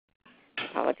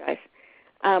apologize.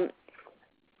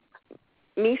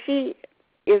 Mishi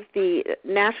is the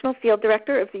National Field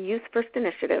Director of the YouthFirst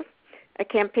initiative, a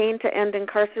campaign to end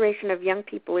incarceration of young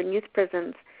people in youth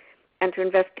prisons and to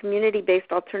invest in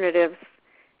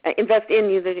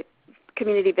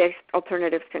community-based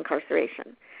alternatives to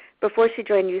incarceration. Before she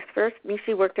joined YouthFirst,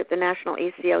 Mishi worked at the National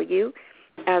ACLU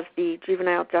as the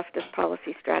Juvenile Justice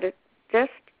Policy Strategist.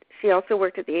 She also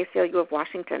worked at the ACLU of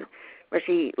Washington, where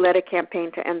she led a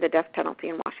campaign to end the death penalty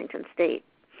in Washington State.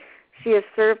 She has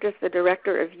served as the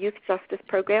Director of Youth Justice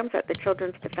Programs at the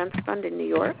Children's Defense Fund in New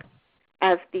York,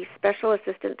 as the Special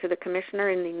Assistant to the Commissioner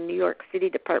in the New York City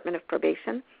Department of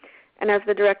Probation, and as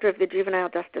the Director of the Juvenile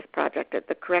Justice Project at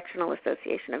the Correctional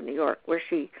Association of New York, where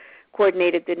she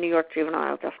coordinated the New York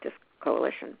Juvenile Justice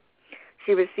Coalition.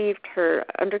 She received her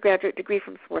undergraduate degree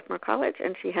from Swarthmore College,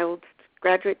 and she held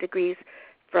graduate degrees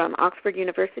from Oxford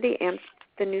University and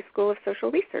the New School of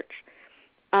Social Research.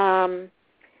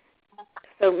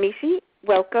 So Mishi,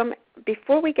 welcome.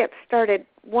 Before we get started,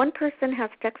 one person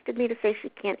has texted me to say she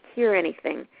can't hear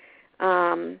anything.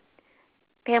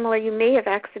 Pamela, you may have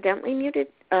accidentally muted.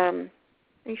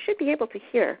 You should be able to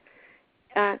hear.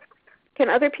 Can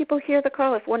other people hear the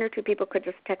call? If one or two people could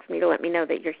just text me to let me know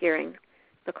that you're hearing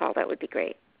the call, that would be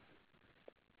great.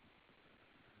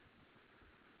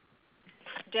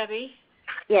 Debbie?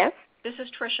 Yes? This is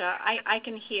Tricia. I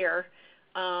can hear.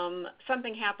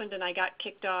 Something happened and I got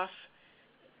kicked off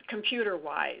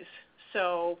computer-wise,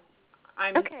 so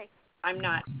I'm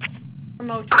not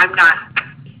remote. I'm not.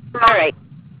 All right.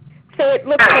 So it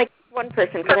looks like one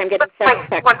person because I'm getting several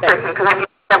texts.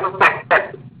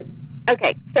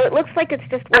 Okay, so it looks like it's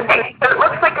just one person.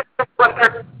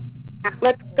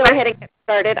 Let's go ahead and get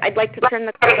started. I'd like to turn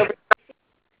the call over to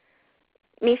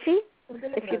Mishi,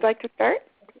 if you'd like to start.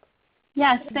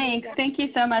 Yes, thanks. Thank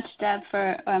you so much, Deb,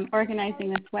 for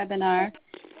organizing this webinar.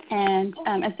 And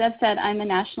as Deb said, I'm the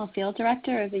National Field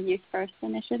Director of the YouthFirst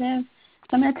initiative.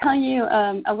 So I'm going to tell you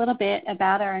a little bit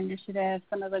about our initiative,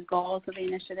 some of the goals of the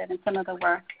initiative, and some of the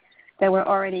work that we're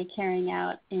already carrying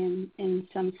out in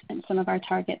some of our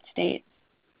target states.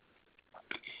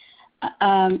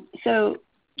 So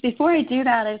before I do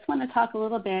that, I just want to talk a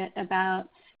little bit about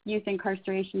youth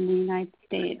incarceration in the United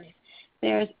States.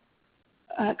 There's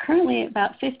currently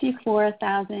about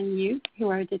 54,000 youth who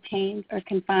are detained or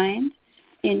confined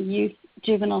in youth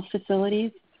juvenile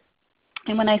facilities.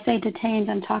 And when I say detained,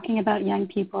 I'm talking about young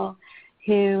people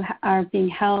who are being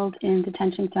held in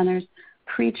detention centers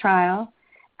pre-trial.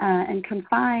 And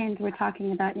confined, we're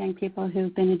talking about young people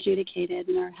who've been adjudicated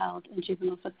and are held in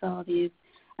juvenile facilities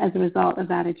as a result of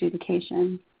that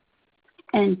adjudication.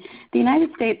 And the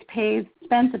United States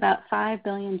spends about $5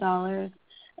 billion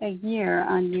a year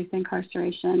on youth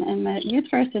incarceration. And the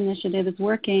YouthFirst initiative is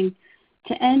working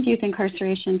to end youth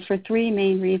incarceration for three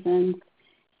main reasons.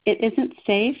 It isn't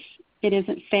safe, it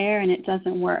isn't fair, and it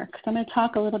doesn't work. So I'm going to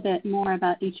talk a little bit more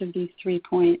about each of these 3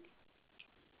 points.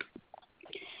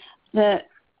 The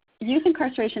youth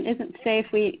incarceration isn't safe.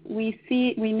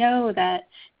 We know that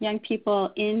young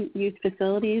people in youth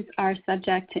facilities are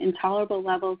subject to intolerable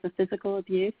levels of physical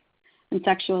abuse and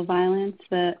sexual violence.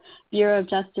 The Bureau of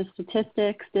Justice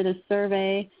Statistics did a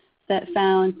survey that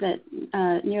found that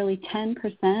nearly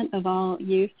 10% of all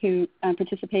youth who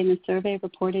participate in the survey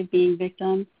reported being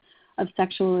victims of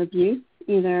sexual abuse,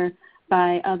 either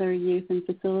by other youth in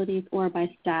facilities or by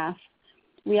staff.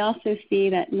 We also see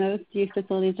that most youth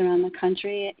facilities around the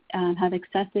country have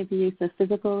excessive use of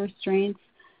physical restraints,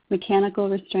 mechanical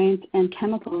restraints, and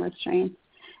chemical restraints.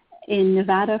 In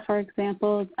Nevada, for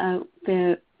example,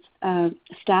 the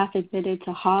staff admitted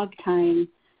to hog-tying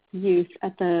youth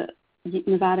at the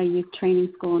Nevada Youth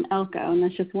Training School in Elko, and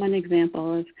that's just one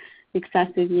example of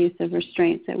excessive use of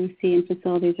restraints that we see in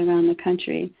facilities around the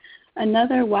country.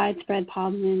 Another widespread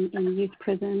problem in youth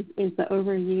prisons is the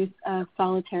overuse of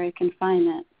solitary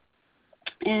confinement.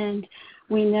 And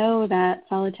we know that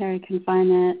solitary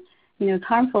confinement, is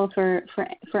harmful for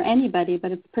anybody,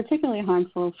 but it's particularly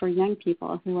harmful for young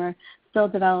people who are still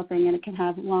developing, and it can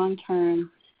have long-term,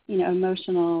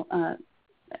 emotional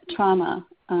trauma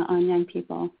on young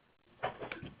people.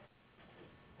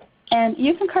 And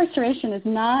youth incarceration is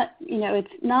not, it's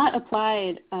not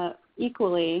applied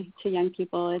equally to young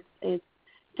people. It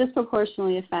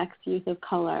disproportionately affects youth of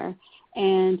color.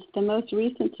 And the most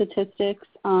recent statistics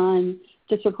on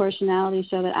disproportionality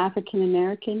show that African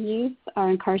American youth are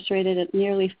incarcerated at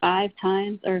nearly 5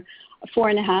 times or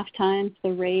 4.5 times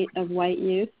the rate of white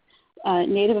youth.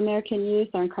 Native American youth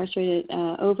are incarcerated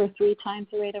over 3 times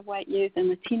the rate of white youth, and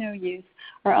Latino youth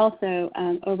are also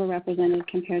overrepresented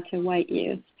compared to white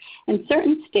youth. In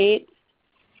certain states,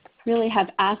 really have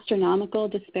astronomical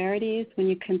disparities when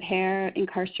you compare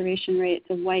incarceration rates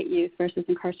of white youth versus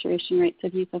incarceration rates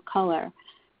of youth of color.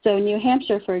 So in New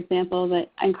Hampshire, for example, the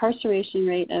incarceration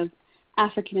rate of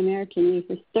African American youth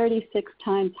is 36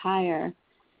 times higher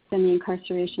than the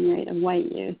incarceration rate of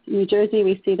white youth. In New Jersey,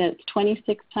 we see that it's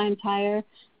 26 times higher.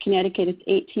 Connecticut, it's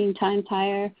 18 times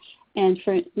higher. And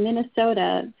for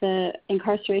Minnesota, the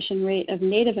incarceration rate of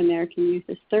Native American youth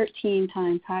is 13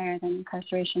 times higher than the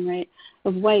incarceration rate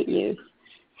of white youth.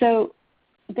 So,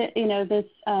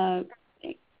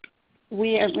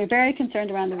 we're very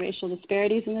concerned around the racial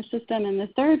disparities in the system. And the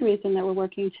third reason that we're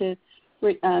working to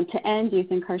end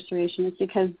youth incarceration is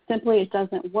because simply it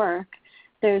doesn't work.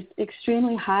 There's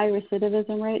extremely high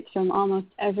recidivism rates from almost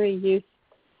every youth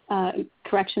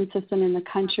correction system in the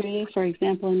country. For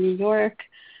example, in New York,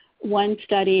 one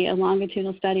study, a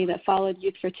longitudinal study that followed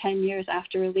youth for 10 years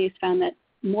after release, found that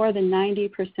more than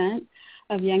 90%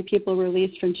 of young people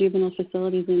released from juvenile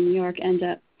facilities in New York end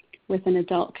up with an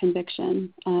adult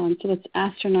conviction. So that's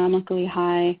astronomically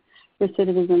high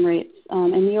recidivism rates.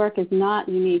 And New York is not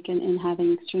unique in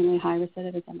having extremely high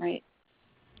recidivism rates.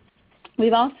 We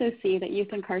also see that youth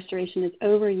incarceration is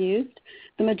overused.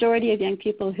 The majority of young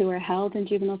people who are held in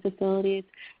juvenile facilities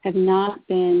have not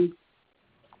been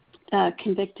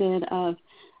convicted of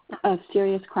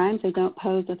serious crimes. They don't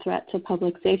pose a threat to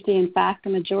public safety. In fact, the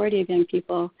majority of young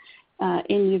people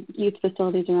in youth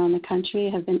facilities around the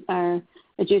country are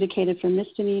adjudicated for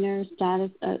misdemeanors.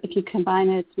 If you combine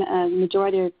it, the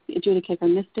majority are adjudicated for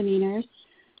misdemeanors.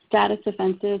 Status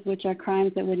offenses, which are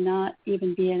crimes that would not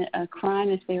even be a crime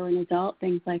if they were an adult,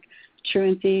 things like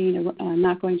truancy,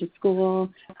 not going to school,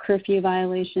 curfew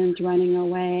violations, running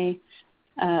away,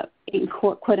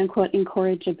 quote-unquote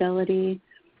incorrigibility.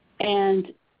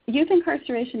 And youth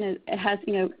incarceration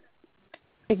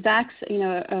exacts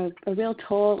a real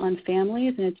toll on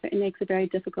families, and it makes it very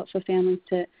difficult for families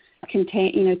to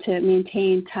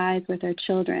maintain ties with their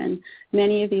children.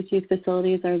 Many of these youth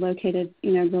facilities are located,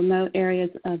 remote areas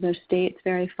of their states,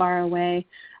 very far away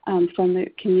from the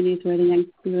communities where the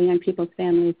young people's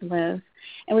families live.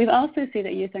 And we've also seen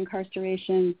that youth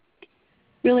incarceration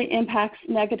really impacts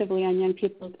negatively on young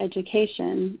people's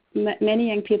education. Many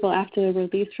young people, after they're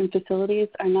released from facilities,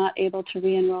 are not able to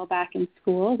re-enroll back in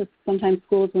school. Sometimes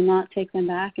schools will not take them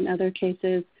back. In other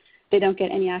cases, they don't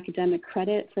get any academic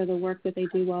credit for the work that they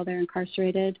do while they're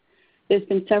incarcerated. There's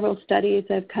been several studies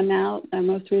that have come out,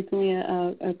 most recently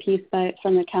a piece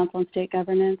from the Council on State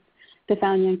Governance that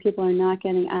found young people are not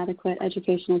getting adequate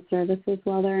educational services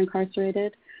while they're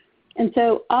incarcerated. And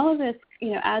so all of this,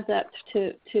 adds up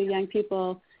to young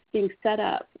people being set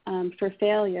up for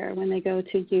failure when they go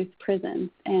to youth prisons,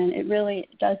 and it really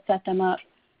does set them up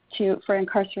for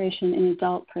incarceration in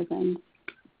adult prisons.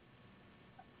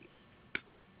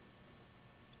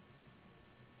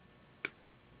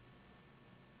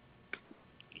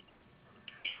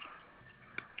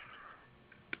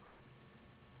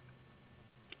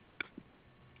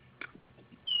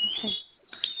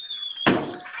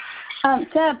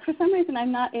 Deb, for some reason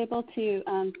I'm not able to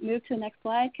move to the next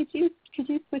slide. Could you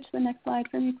switch to the next slide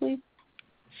for me, please?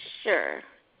 Sure.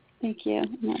 Thank you.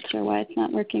 I'm not sure why it's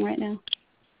not working right now.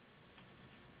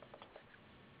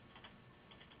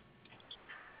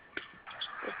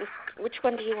 Which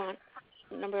one do you want?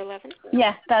 Number 11?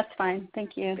 Yes, that's fine.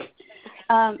 Thank you.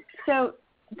 So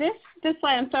this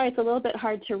slide, I'm sorry, it's a little bit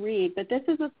hard to read, but this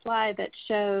is a slide that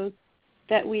shows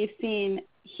that we've seen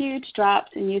huge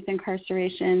drops in youth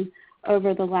incarceration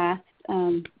over the last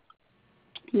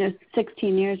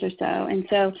 16 years or so. And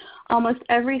so almost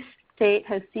every state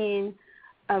has seen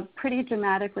a pretty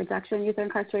dramatic reduction in youth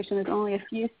incarceration. There's only a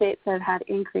few states that have had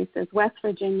increases. West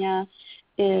Virginia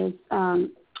is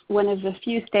one of the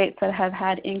few states that have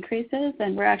had increases,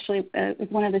 and we're actually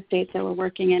one of the states that we're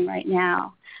working in right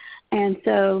now. And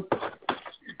so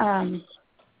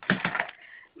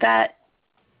that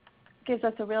gives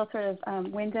us a real sort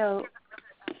of window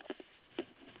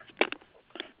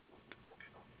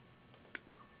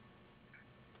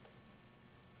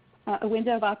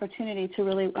of opportunity to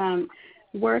really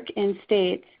work in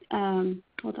states.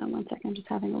 Hold on one second, I'm just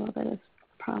having a little bit of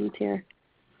problems here.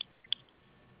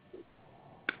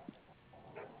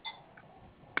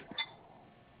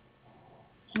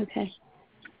 Okay.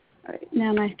 All right.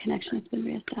 Now my connection has been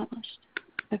reestablished.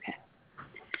 Okay.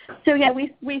 So yeah,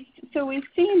 we've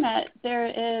seen that there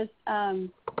is a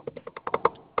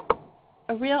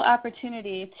real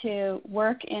opportunity to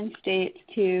work in states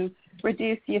to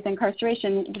reduce youth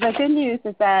incarceration. The good news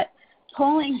is that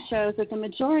polling shows that the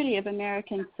majority of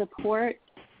Americans support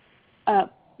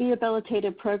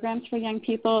rehabilitative programs for young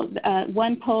people.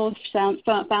 One poll found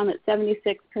that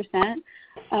 76%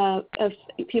 of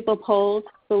people polled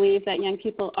believe that young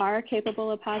people are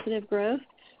capable of positive growth.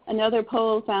 Another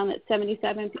poll found that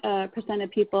 77%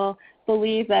 of people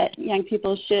believe that young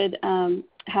people should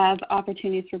have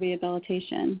opportunities for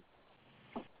rehabilitation.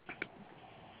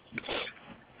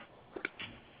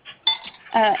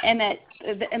 And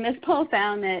this poll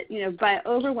found that, by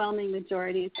overwhelming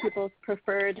majorities, people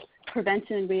preferred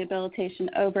prevention and rehabilitation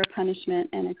over punishment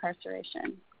and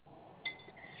incarceration.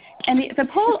 And the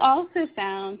poll also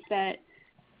found that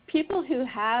people who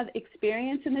have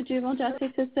experience in the juvenile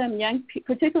justice system,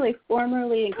 particularly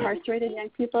formerly incarcerated young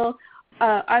people,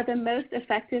 are the most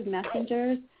effective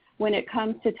messengers when it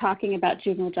comes to talking about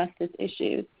juvenile justice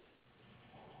issues.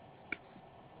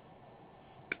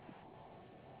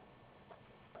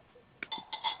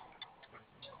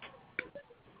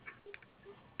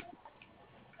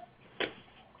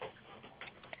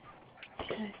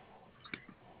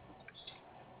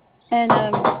 And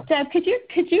Deb, could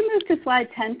you move to slide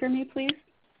 10 for me, please?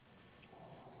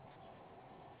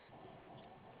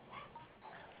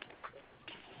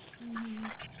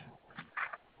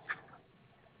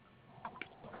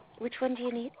 Which one do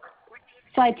you need?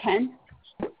 Slide 10.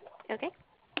 Okay.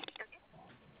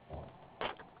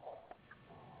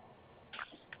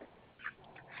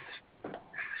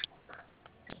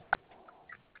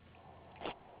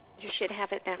 You should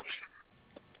have it now.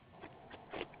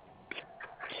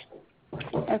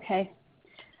 Okay.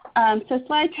 So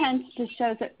slide 10 just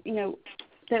shows that,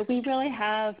 that we really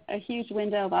have a huge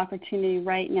window of opportunity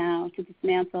right now to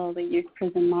dismantle the youth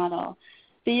prison model.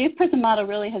 The youth prison model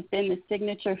really has been the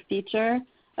signature feature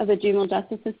of the juvenile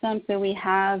justice system. So we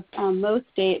have, most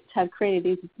states have created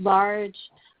these large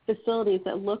facilities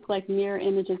that look like mirror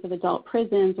images of adult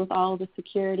prisons with all of the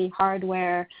security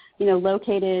hardware,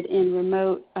 located in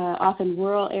remote, often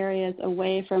rural areas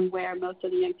away from where most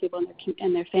of the young people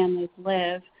and their families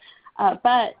live.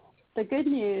 But the good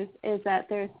news is that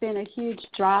there's been a huge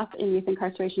drop in youth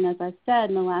incarceration, as I've said,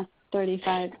 in the last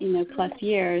 35, plus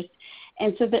years.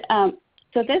 And so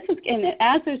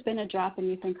as there's been a drop in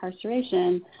youth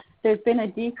incarceration, there's been a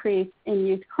decrease in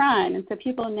youth crime. And so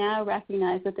people now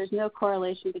recognize that there's no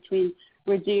correlation between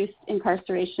reduced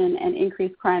incarceration and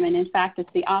increased crime. And in fact, it's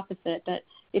the opposite, that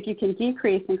if you can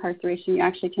decrease incarceration, you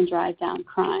actually can drive down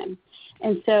crime.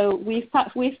 And so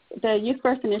the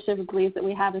YouthFirst initiative believes that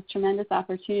we have this tremendous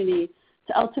opportunity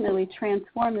to ultimately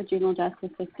transform the juvenile justice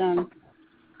system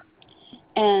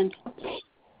and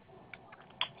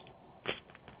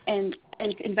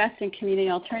invest in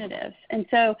community alternatives. And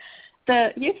so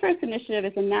the YouthFirst initiative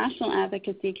is a national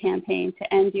advocacy campaign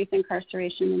to end youth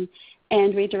incarceration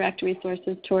and redirect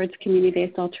resources towards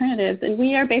community-based alternatives. And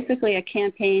we are basically a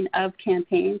campaign of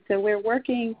campaigns. So we're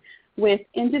working with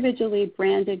individually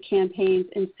branded campaigns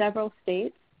in several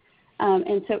states.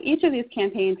 And so each of these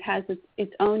campaigns has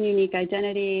its own unique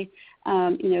identity,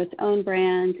 its own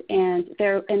brand, and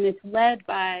it's led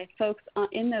by folks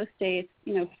in those states,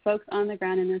 folks on the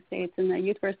ground in those states. And the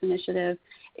YouthFirst initiative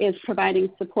is providing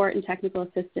support and technical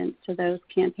assistance to those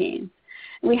campaigns.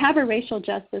 And we have a racial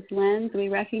justice lens. We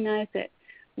recognize that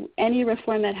any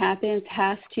reform that happens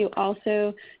has to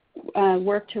also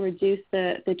work to reduce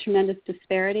the tremendous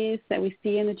disparities that we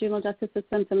see in the juvenile justice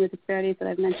system, some of the disparities that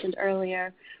I've mentioned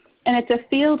earlier. And it's a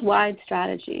field-wide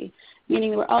strategy,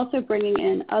 meaning we're also bringing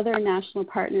in other national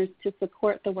partners to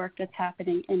support the work that's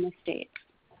happening in the states.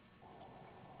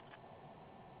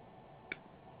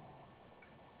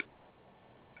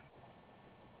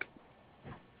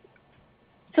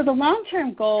 So the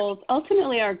long-term goals,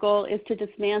 ultimately our goal is to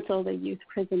dismantle the youth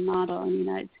prison model in the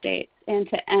United States and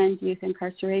to end youth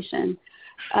incarceration.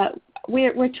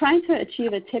 We're trying to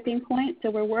achieve a tipping point.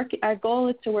 So our goal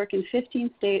is to work in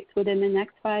 15 states within the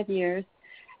next 5 years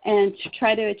and to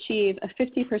try to achieve a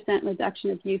 50% reduction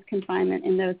of youth confinement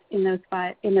in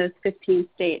those 15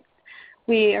 states.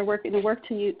 We are working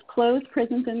to close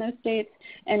prisons in those states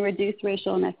and reduce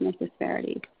racial and ethnic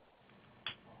disparities.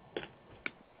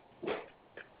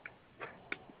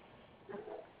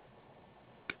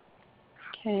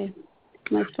 Okay,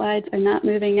 my slides are not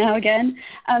moving now again.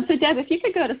 So Deb, if you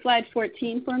could go to slide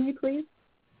 14 for me, please.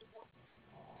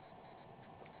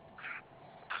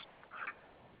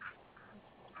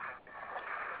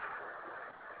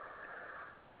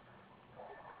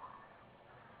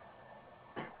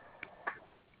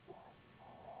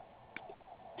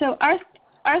 So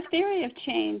our theory of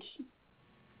change.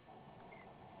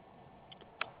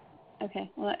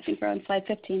 Okay, well, I think we're on slide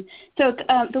 15. So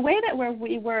the way that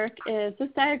we work is this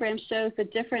diagram shows the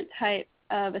different types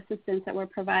of assistance that we're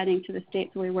providing to the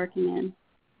states we're working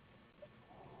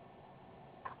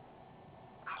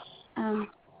in.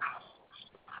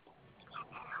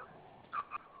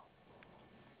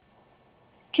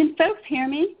 folks hear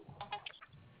me?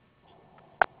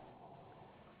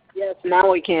 Yes,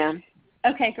 now we can.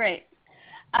 Okay, great.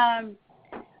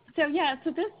 So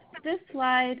this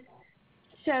slide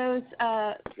shows,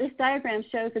 this diagram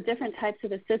shows the different types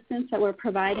of assistance that we're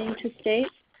providing to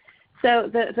states.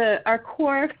 So our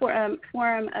core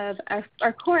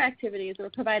our core activities, we're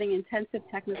providing intensive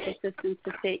technical assistance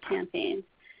to state campaigns.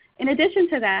 In addition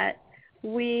to that,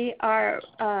 we are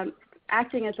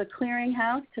acting as a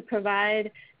clearinghouse to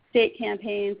provide state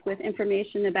campaigns with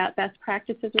information about best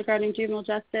practices regarding juvenile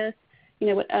justice,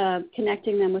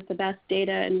 connecting them with the best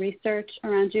data and research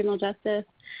around juvenile justice.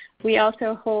 We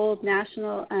also hold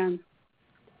national and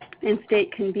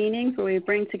state convenings where we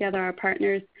bring together our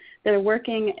partners that are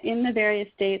working in the various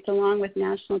states along with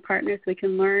national partners so we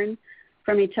can learn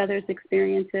from each other's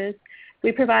experiences.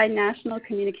 We provide national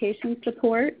communication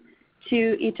support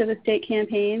to each of the state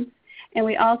campaigns, and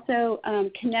we also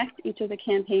connect each of the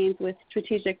campaigns with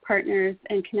strategic partners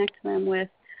and connect them with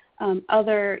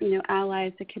other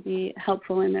allies that could be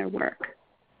helpful in their work.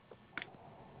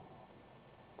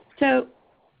 So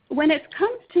when it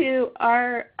comes to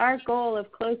our goal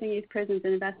of closing youth prisons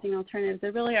and investing in alternatives,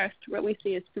 there really are what we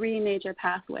see as three major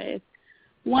pathways.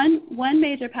 One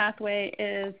major pathway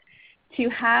is to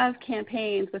have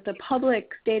campaigns with the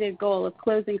public stated goal of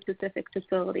closing specific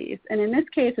facilities. And in this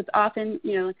case, it's often,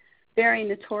 very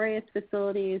notorious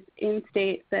facilities in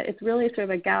states that it's really sort of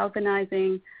a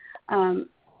galvanizing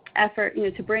effort,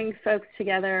 to bring folks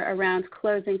together around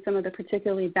closing some of the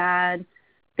particularly bad,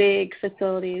 big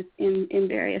facilities in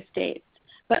various states.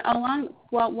 But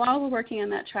while we're working on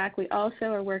that track, we also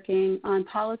are working on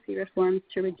policy reforms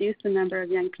to reduce the number of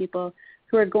young people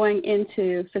who are going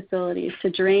into facilities to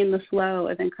drain the flow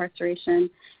of incarceration,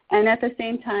 and at the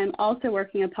same time also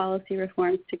working on policy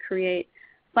reforms to create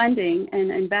funding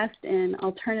and invest in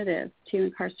alternatives to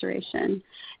incarceration.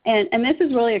 And this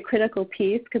is really a critical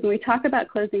piece because when we talk about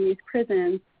closing these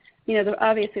prisons,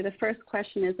 obviously the first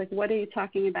question is like, what are you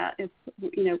talking about is,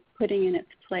 putting in its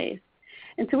place?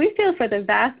 And so we feel for the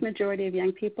vast majority of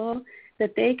young people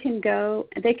that they can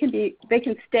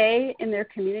stay in their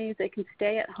communities, they can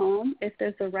stay at home if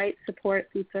there's the right supports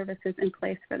and services in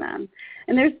place for them.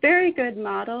 And there's very good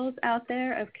models out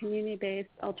there of community-based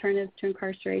alternatives to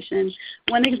incarceration.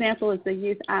 One example is the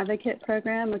Youth Advocate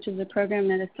Program, which is a program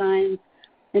that assigns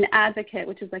an advocate,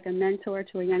 which is like a mentor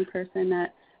to a young person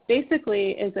that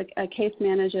basically is a case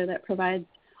manager that provides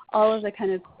all of the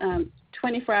kind of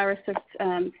 24-hour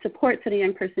supports that a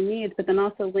young person needs, but then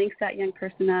also links that young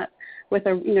person up with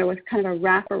with kind of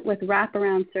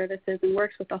wraparound services and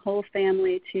works with the whole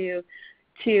family to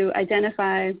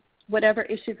identify whatever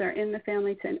issues are in the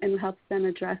family and helps them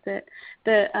address it.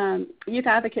 The Youth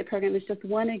Advocate Program is just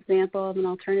one example of an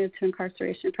alternative to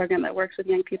incarceration program that works with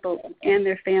young people and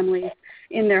their families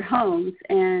in their homes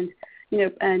and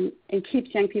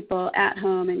keeps young people at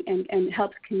home and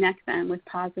helps connect them with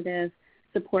positive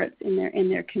supports in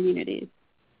their communities.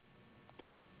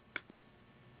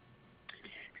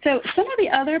 So some of the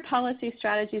other policy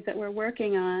strategies that we're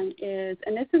working on is,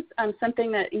 and this is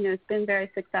something that has been very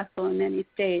successful in many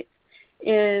states,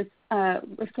 is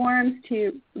reforms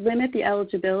to limit the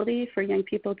eligibility for young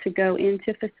people to go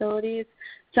into facilities.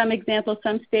 Some examples,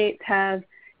 some states have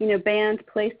banned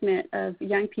placement of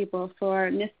young people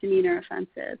for misdemeanor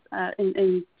offenses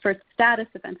and for status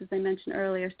offenses. I mentioned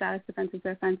earlier, status offenses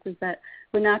are offenses that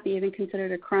would not be even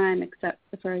considered a crime except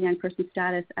for a young person's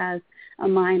status as a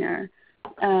minor.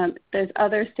 There's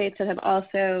other states that have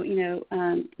also,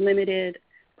 limited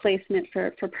placement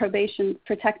for probation,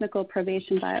 for technical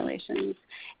probation violations.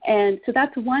 And so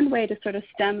that's one way to sort of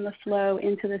stem the flow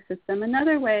into the system.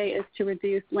 Another way is to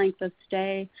reduce length of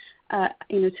stay,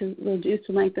 to reduce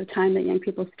the length of time that young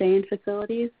people stay in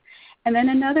facilities. And then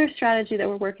another strategy that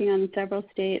we're working on in several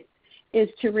states is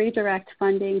to redirect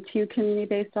funding to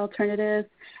community-based alternatives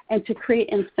and to create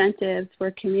incentives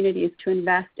for communities to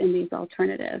invest in these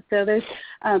alternatives. So there's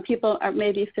people are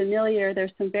maybe familiar.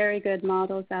 There's some very good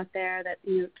models out there that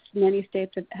many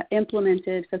states have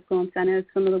implemented fiscal incentives.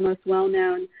 Some of the most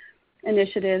well-known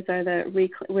initiatives are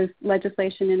was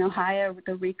legislation in Ohio with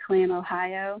the Reclaim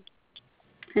Ohio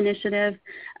initiative.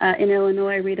 In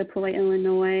Illinois, Redeploy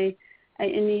Illinois.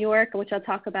 In New York, which I'll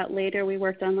talk about later, we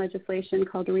worked on legislation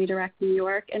called Redirect New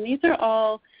York. And these are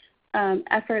all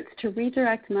efforts to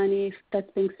redirect money that's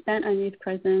being spent on youth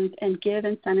prisons and give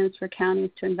incentives for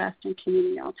counties to invest in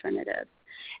community alternatives.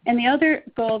 And the other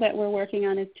goal that we're working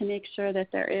on is to make sure that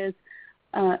there is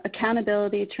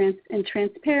accountability and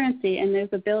transparency, and there's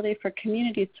ability for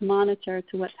communities to monitor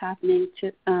to what's happening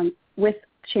with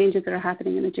changes that are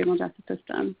happening in the juvenile justice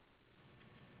system.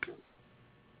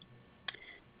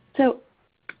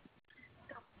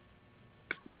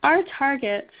 our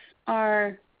targets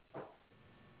are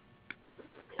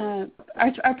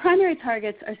our primary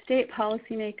targets are state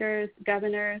policymakers,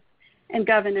 governors, and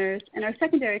our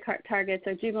secondary targets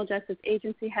are juvenile justice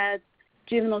agency heads,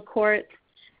 juvenile courts,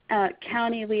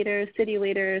 county leaders, city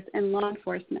leaders, and law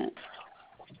enforcement.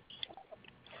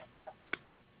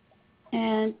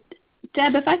 And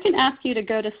Deb, if I can ask you to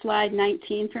go to slide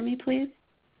 19 for me, please.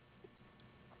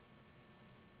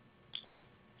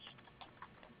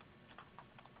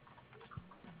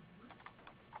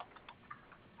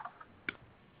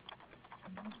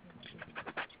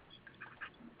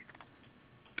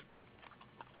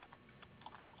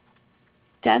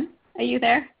 Deb, are you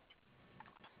there?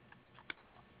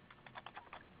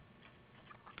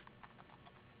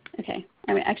 Okay.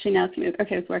 I mean, actually, now it's moved.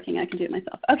 Okay, it's working. I can do it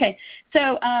myself. Okay.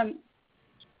 So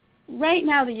right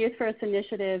now, the YouthFirst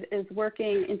initiative is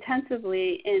working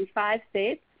intensively in 5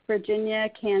 states: Virginia,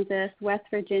 Kansas, West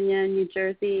Virginia, New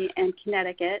Jersey, and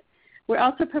Connecticut. We're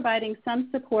also providing some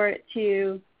support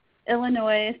to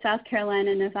Illinois, South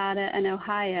Carolina, Nevada, and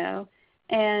Ohio.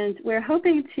 And we're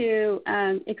hoping to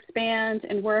expand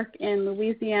and work in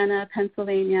Louisiana,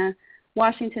 Pennsylvania,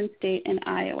 Washington State, and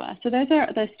Iowa. So those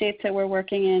are the states that we're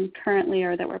working in currently,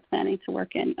 or that we're planning to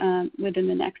work in within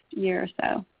the next year or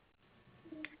so.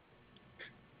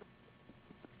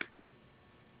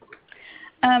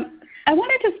 I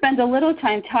wanted to spend a little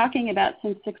time talking about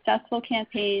some successful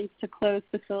campaigns to close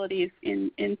facilities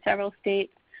in several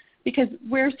states, because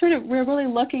we're really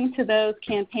looking to those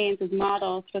campaigns as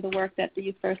models for the work that the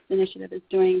YouthFirst initiative is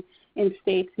doing in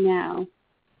states now.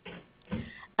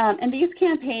 And these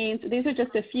campaigns, these are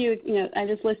just a few, I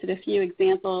just listed a few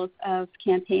examples of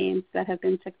campaigns that have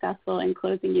been successful in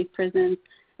closing youth prisons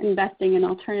and investing in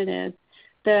alternatives.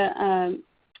 The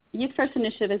YouthFirst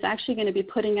initiative is actually going to be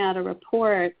putting out a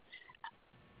report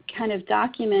kind of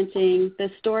documenting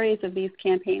the stories of these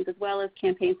campaigns, as well as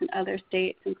campaigns in other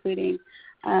states, including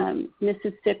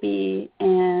Mississippi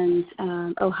and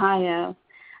Ohio.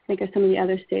 I think are some of the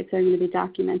other states that are going to be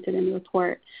documented in the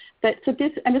report. But so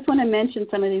I just want to mention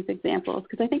some of these examples,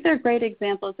 because I think they're great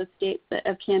examples of states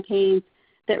of campaigns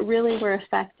that really were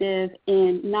effective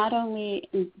in not only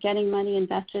getting money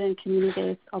invested in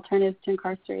community-based alternatives to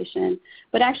incarceration,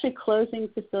 but actually closing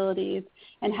facilities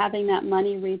and having that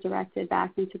money redirected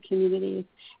back into communities.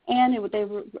 And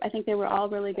I think they were all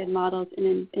really good models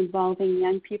in involving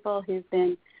young people who've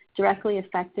been directly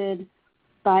affected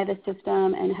by the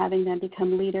system and having them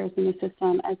become leaders in the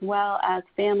system, as well as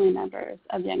family members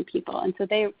of young people. And so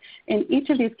in each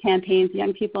of these campaigns,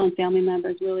 young people and family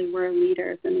members really were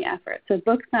leaders in the effort. So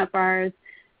Books Not Bars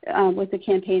was a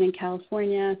campaign in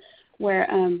California where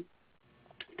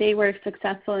they were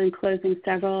successful in closing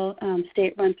several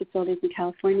state-run facilities in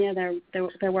California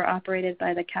that were operated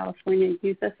by the California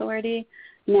Youth Authority,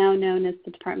 now known as the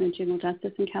Department of Juvenile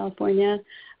Justice in California.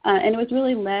 And it was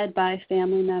really led by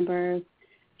family members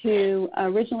who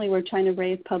originally were trying to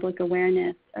raise public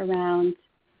awareness around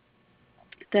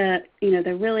the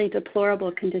really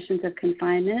deplorable conditions of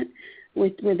confinement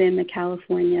within the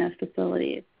California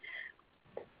facilities.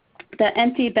 The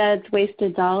Empty Beds,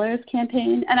 Wasted Dollars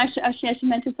campaign, and I should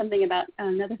mention something about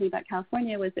another thing about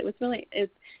California was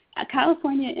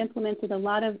California implemented a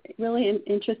lot of really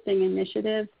interesting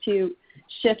initiatives to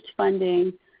shift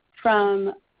funding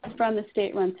from the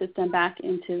state-run system back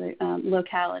into the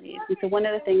localities. And so one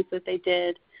of the things that they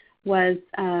did was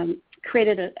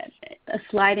created a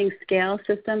sliding scale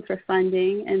system for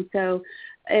funding. And so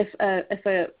if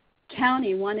a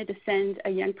county wanted to send a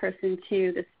young person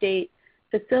to the state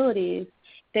facilities,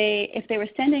 if they were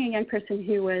sending a young person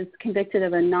who was convicted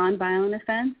of a nonviolent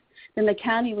offense, then the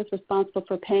county was responsible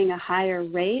for paying a higher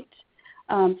rate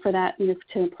for that,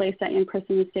 to place that young person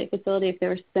in the state facility. If they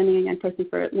were sending a young person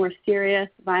for a more serious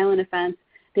violent offense,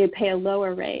 they would pay a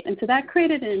lower rate. And so that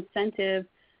created an incentive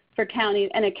for counties,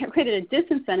 and it created a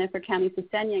disincentive for counties to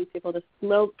send young people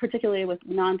particularly with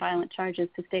nonviolent charges,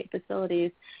 to state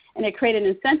facilities. And it created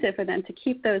an incentive for them to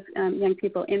keep those young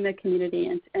people in the community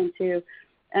and to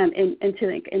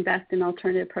invest in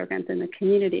alternative programs in the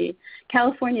community.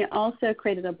 California also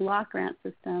created a block grant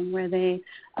system where they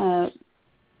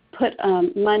put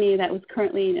money that was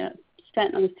currently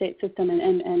spent on the state system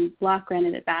and block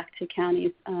granted it back to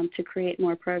counties to create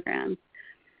more programs.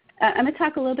 I'm going to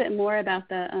talk a little bit more about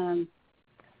the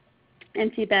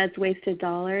Empty Beds, Wasted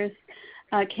Dollars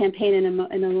campaign in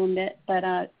a little bit, but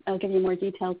I'll give you more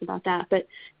details about that. But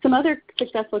some other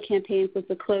successful campaigns was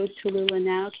the Close Tallulah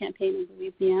Now campaign in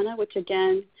Louisiana, which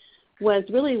again was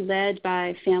really led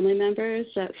by family members.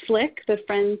 FLIC, the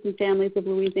Friends and Families of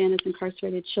Louisiana's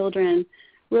Incarcerated Children,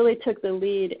 really took the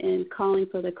lead in calling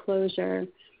for the closure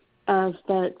of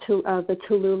the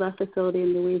Tallulah facility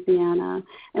in Louisiana.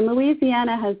 And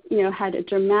Louisiana has, had a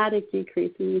dramatic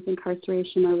decrease in youth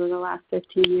incarceration over the last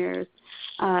 15 years.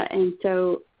 And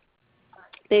so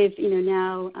they've,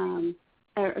 now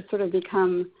are sort of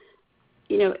become,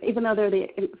 even though they're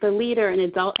the leader in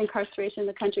adult incarceration in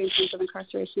the country in terms of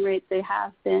incarceration rates, they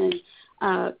have been,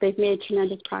 they've made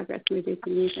tremendous progress in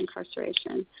reducing youth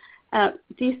incarceration.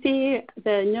 D.C.,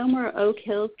 the No More Oak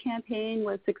Hills campaign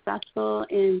was successful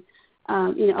in,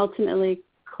 ultimately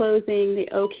closing the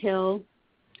Oak Hill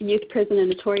youth prison, a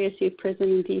notorious youth prison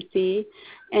in D.C.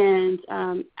 And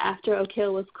after Oak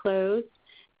Hill was closed,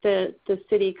 the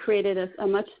city created a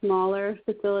much smaller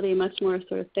facility, a much more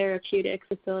sort of therapeutic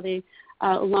facility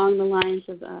along the lines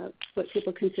of what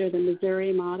people consider the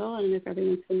Missouri model. I don't know if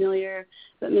everyone's familiar,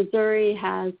 but Missouri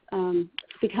has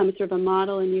become sort of a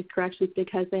model in youth corrections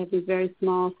because they have these very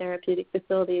small therapeutic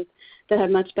facilities that have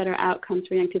much better outcomes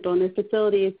for young people. And their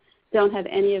facilities don't have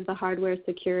any of the hardware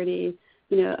security,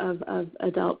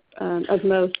 of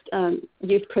most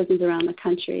youth prisons around the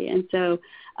country. And so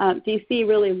D.C.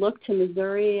 really looked to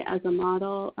Missouri as a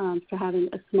model for having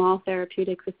a small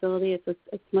therapeutic facility.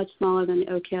 It's much smaller than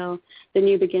the Oak Hill, the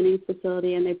New Beginnings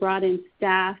facility, and they brought in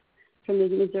staff from the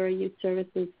Missouri Youth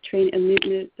Services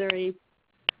Missouri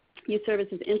Youth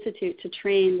Services Institute to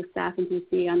train the staff in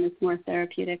D.C. on this more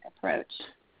therapeutic approach.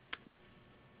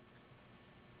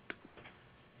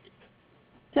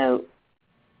 So,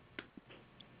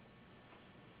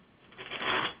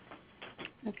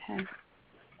 okay.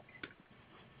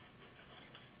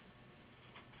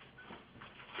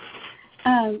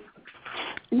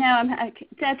 Now,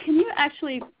 Deb, can you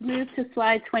actually move to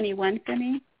slide 21 for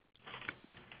me?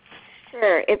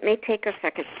 Sure. It may take a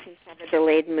second to have a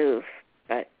delayed move,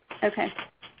 but okay.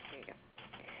 There you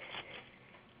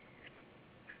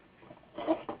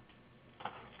go.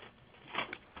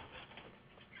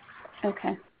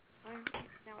 Okay.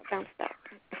 Now it bounced back.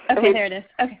 Okay, there it is.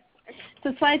 Okay.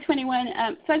 So slide 21.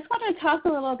 So I just wanted to talk a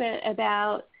little bit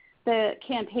about the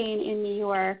campaign in New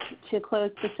York to close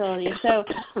facilities. So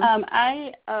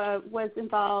I was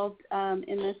involved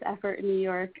in this effort in New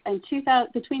York. And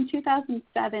between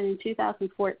 2007 and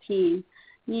 2014,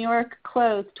 New York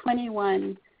closed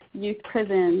 21 youth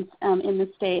prisons in the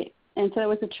state. And so it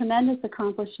was a tremendous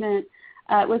accomplishment.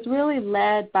 It was really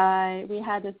led by, we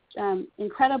had this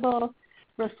incredible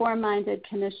reform-minded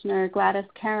commissioner, Gladys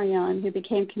Carrion, who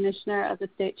became commissioner of the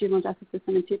state juvenile justice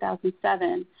system in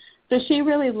 2007. So she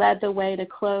really led the way to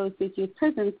close these youth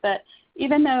prisons. But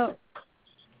even though,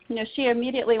 she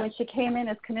immediately, when she came in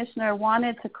as commissioner,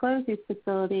 wanted to close these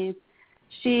facilities,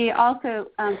 she also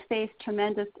faced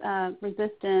tremendous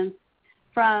resistance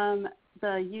from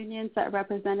the unions that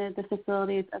represented the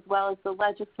facilities as well as the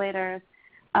legislators,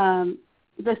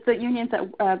 the unions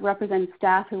that represented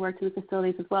staff who worked in the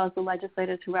facilities as well as the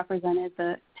legislators who represented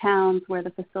the towns where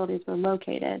the facilities were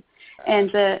located. And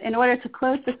in order to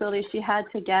close facilities, she had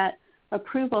to get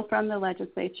approval from the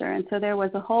legislature. And so there was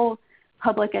a whole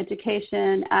public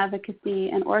education, advocacy,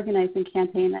 and organizing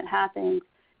campaign that happened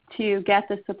to get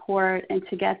the support and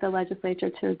to get the legislature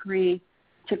to agree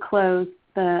to close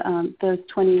those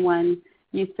 21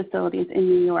 youth facilities in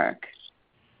New York.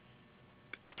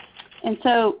 And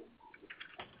so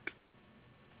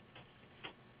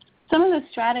some of the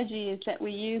strategies that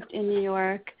we used in New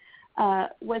York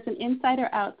was an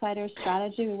insider-outsider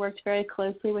strategy. We worked very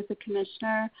closely with the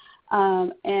commissioner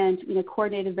and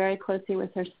coordinated very closely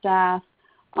with her staff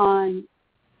on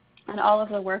all of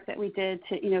the work that we did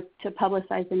to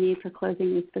publicize the need for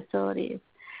closing these facilities.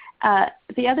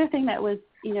 The other thing that was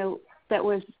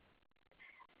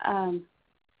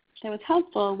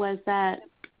helpful was that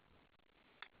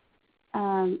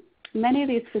many of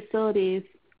these facilities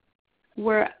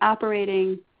were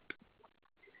operating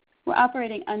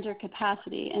under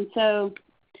capacity, and so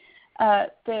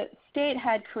the state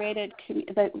had created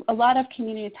a lot of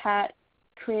communities had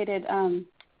created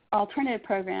alternative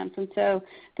programs, and so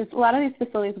a lot of these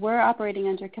facilities were operating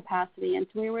under capacity, and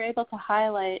so we were able to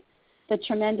highlight the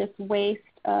tremendous waste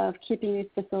of keeping these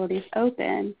facilities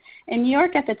open. And New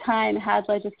York at the time had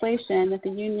legislation that the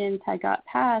unions had got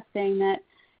passed saying that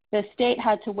the state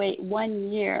had to wait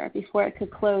 1 year before it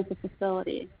could close the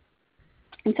facility.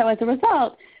 And so as a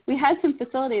result, we had some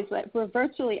facilities that were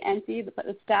virtually empty, but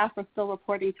the staff were still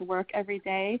reporting to work every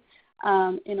day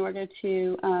in order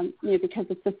to, because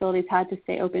the facilities had to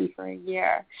stay open for a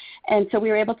year. And so we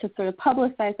were able to sort of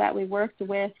publicize that. We worked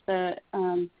with the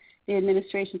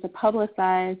administration to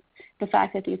publicize the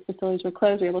fact that these facilities were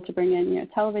closed. We were able to bring in,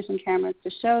 television cameras to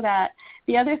show that.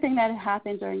 The other thing that had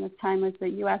happened during this time was the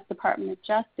U.S. Department of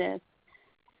Justice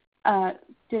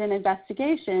did an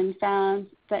investigation, found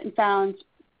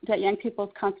that young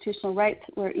people's constitutional rights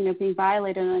were, being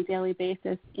violated on a daily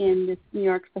basis in this New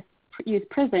York youth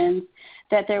prisons,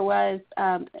 that there was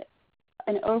an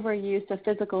overuse of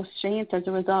physical restraints. As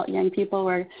a result, young people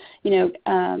were,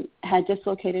 had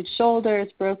dislocated shoulders,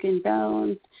 broken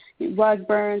bones, rug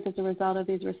burns as a result of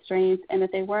these restraints, and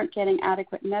that they weren't getting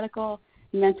adequate medical,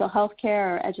 mental health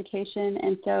care or education.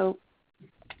 And so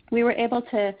we were able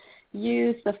to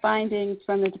use the findings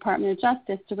from the Department of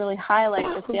Justice to really highlight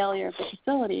the failure of the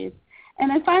facilities. And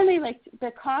then finally,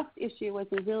 the cost issue was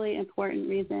a really important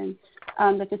reason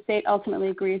that the state ultimately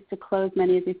agrees to close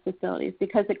many of these facilities,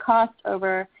 because it cost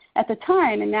over, at the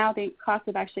time, and now the costs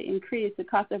have actually increased, it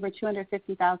cost over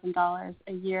 $250,000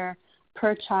 a year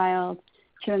per child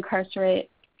to incarcerate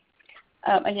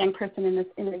a young person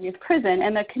in a youth prison.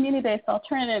 And the community-based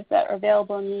alternatives that are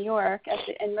available in New York,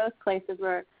 in most places,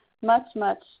 were much,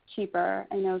 much cheaper.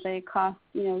 I know they cost,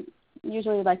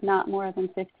 usually not more than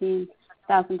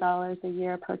 $15,000 a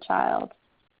year per child.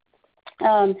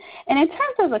 And in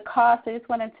terms of the cost, I just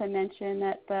wanted to mention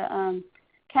that the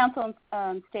Council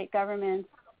on State Governments,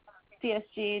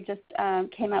 CSG, just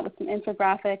came out with some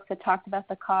infographics that talked about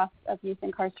the cost of youth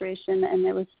incarceration, and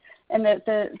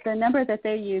the number that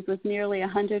they used was nearly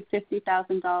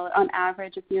 $150,000 on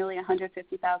average. It's nearly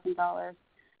 $150,000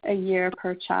 a year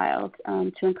per child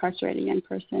to incarcerate a young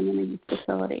person in a youth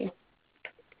facility.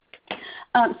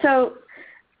 So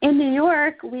in New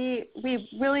York, we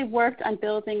really worked on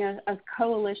building a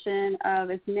coalition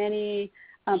of as many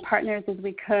partners as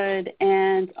we could,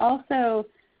 and also,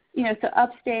 so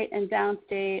upstate and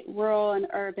downstate, rural and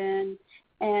urban,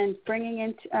 and bringing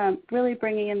in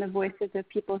the voices of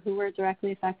people who were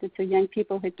directly affected, so young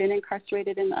people who had been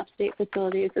incarcerated in the upstate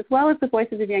facilities, as well as the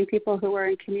voices of young people who were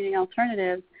in community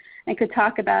alternatives and could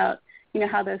talk about,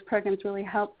 how those programs really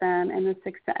helped them and the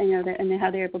success, and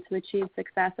how they were able to achieve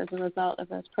success as a result of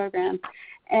those programs.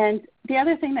 And the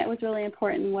other thing that was really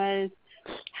important was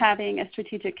having a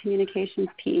strategic communications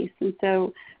piece, and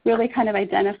so really kind of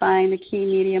identifying the key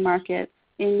media markets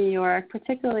in New York,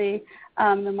 particularly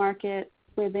the market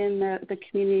within the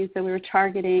communities that we were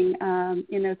targeting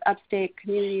in those upstate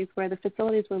communities where the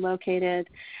facilities were located,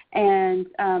 and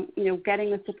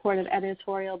getting the support of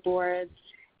editorial boards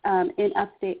in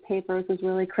upstate papers was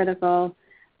really critical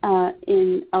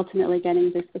in ultimately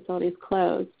getting these facilities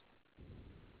closed.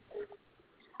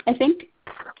 I think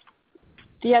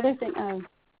the other thing, I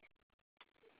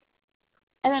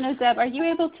don't know, Zeb, are you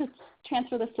able to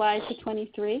transfer the slide to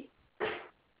 23?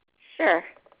 Sure.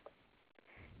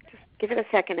 Just give it a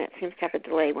second. It seems to have a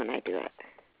delay when I do it.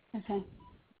 Okay.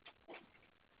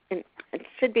 And it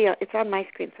should be, it's on my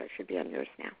screen, so it should be on yours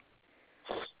now.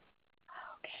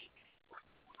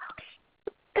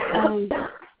 Okay.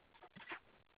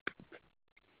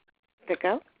 Does it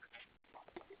go?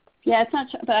 Yeah, it's not,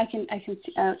 but I can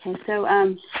see. Okay, so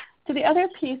the other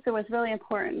piece that was really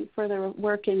important for the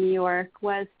work in New York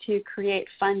was to create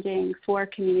funding for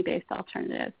community-based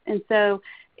alternatives. And so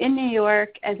in New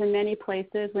York, as in many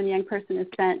places, when a young person is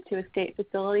sent to a state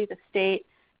facility, the state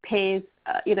pays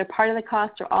either part of the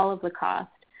cost or all of the cost.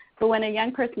 But when a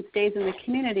young person stays in the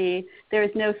community, there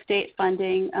is no state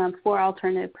funding for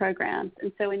alternative programs.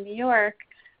 And so in New York,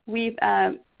 we've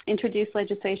introduced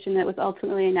legislation that was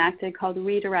ultimately enacted called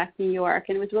Redirect New York,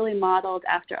 and it was really modeled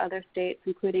after other states,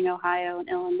 including Ohio and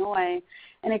Illinois,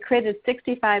 and it created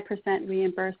 65%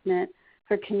 reimbursement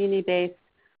for community-based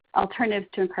alternatives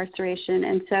to incarceration.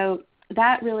 And so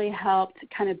that really helped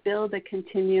kind of build a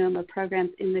continuum of programs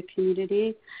in the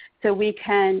community, so we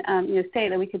can say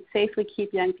that we could safely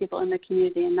keep young people in the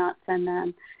community and not send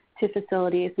them to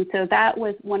facilities. And so that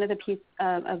was one of the pieces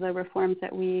of the reforms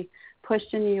that we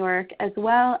pushed in New York, as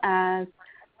well as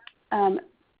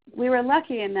we were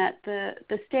lucky in that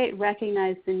the state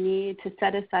recognized the need to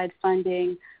set aside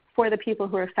funding for the people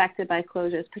who are affected by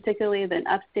closures, particularly in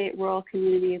upstate rural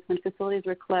communities when facilities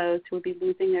were closed, who would be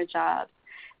losing their jobs.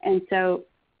 And so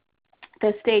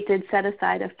the state did set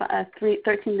aside a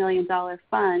 $13 million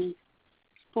fund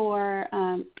for,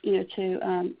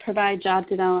 to provide job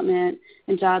development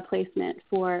and job placement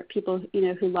for people,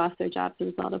 who lost their jobs as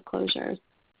a result of closures.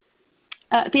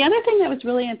 The other thing that was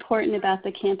really important about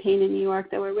the campaign in New York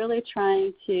that we're really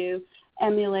trying to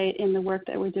emulate in the work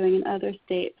that we're doing in other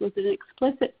states was an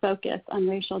explicit focus on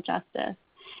racial justice.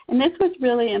 And this was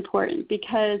really important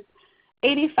because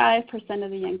 85%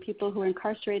 of the young people who were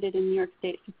incarcerated in New York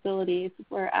State facilities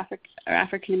were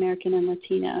African American and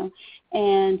Latino,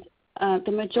 and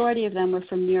the majority of them were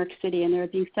from New York City, and they were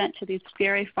being sent to these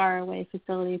very far away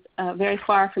facilities, very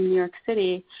far from New York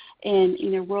City, in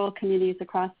rural communities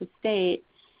across the state,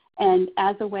 and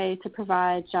as a way to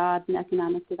provide jobs and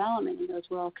economic development in those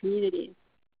rural communities.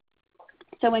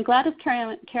 So when Gladys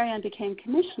Carrion became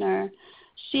commissioner,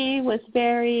 she was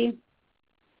very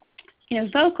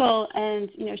vocal, and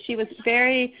she was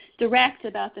very direct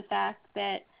about the fact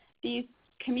that these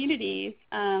communities,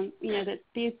 that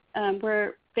these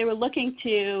they were looking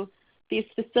to these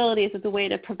facilities as a way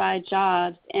to provide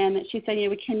jobs, and that she said,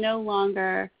 we can no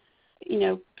longer,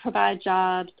 provide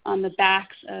jobs on the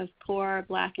backs of poor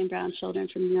Black and brown children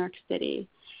from New York City,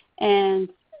 and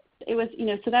it was,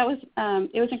 so that was,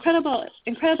 it was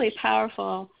incredibly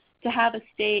powerful to have a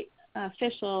state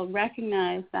official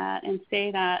recognize that and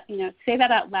say that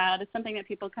out loud. It's something that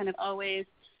people kind of always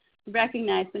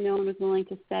recognize, but no one was willing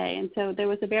to say. And so there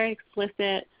was a very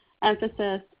explicit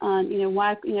emphasis on,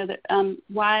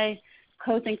 why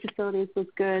closing facilities was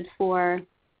good for.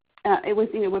 It was,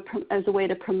 as a way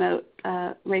to promote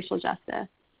racial justice.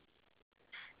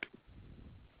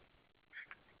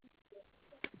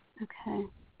 Okay.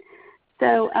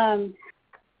 So.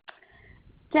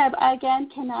 Deb, I again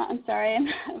cannot. I'm sorry.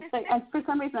 For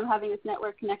some reason, I'm having this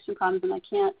network connection problem, and I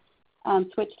can't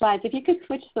switch slides. If you could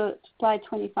switch to slide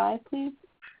 25, please.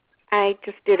 I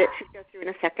just did it. Should go through in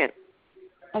a second.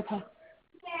 Okay.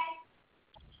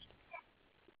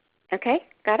 Okay,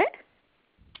 got it?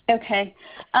 Okay.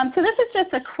 So this is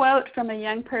just a quote from a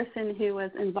young person who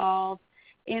was involved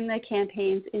in the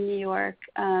campaigns in New York,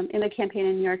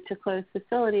 to close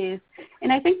facilities.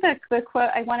 And I think that the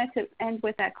quote, I wanted to end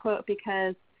with that quote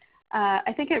because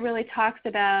I think it really talks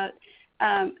about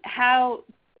how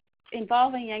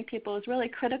involving young people is really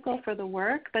critical for the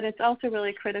work, but it's also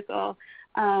really critical,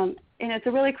 and it's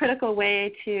a really critical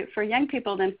way for young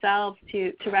people themselves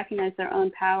to recognize their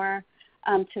own power,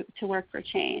 to work for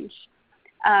change.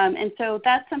 And so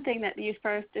that's something that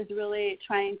YouthFirst is really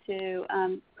trying to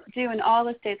do in all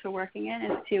the states we're working in,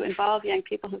 is to involve young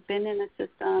people who've been in the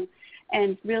system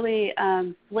and really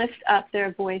lift up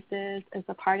their voices as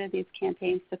a part of these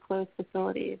campaigns to close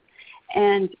facilities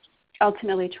and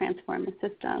ultimately transform the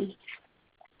system.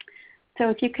 So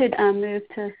if you could move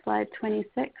to slide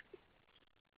 26.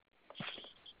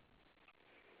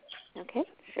 Okay,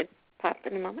 should pop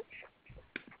in a moment.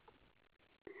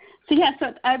 So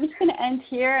I'm just going to end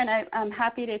here, and I'm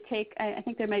happy to take, I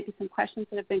think there might be some questions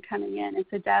that have been coming in, and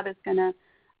so Deb is going to,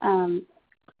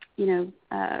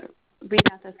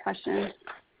 read out those questions.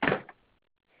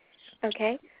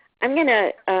 Okay. I'm going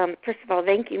to, first of all,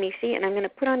 thank you, Mishi, and I'm going to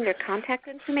put on your contact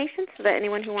information so that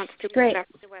anyone who wants to reach out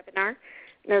to the webinar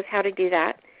knows how to do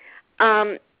that.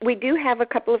 We do have a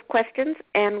couple of questions,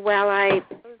 and while I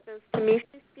pose those to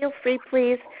Mishi, feel free,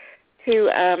 please,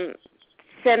 to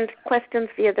send questions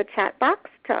via the chat box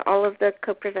to all of the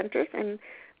co-presenters, and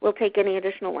we'll take any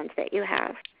additional ones that you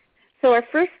have. So our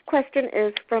first question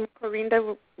is from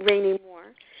Corinda Rainey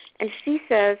Moore, and she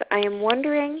says, I am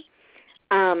wondering,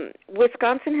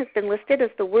 Wisconsin has been listed as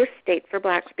the worst state for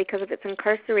Blacks because of its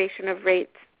incarceration of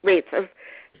rates of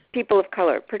people of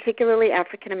color, particularly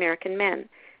African American men.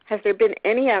 Has there been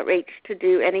any outreach to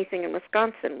do anything in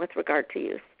Wisconsin with regard to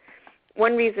youth?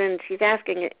 One reason she's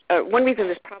asking, one reason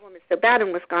this problem is so bad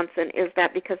in Wisconsin is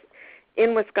that because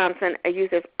in Wisconsin, a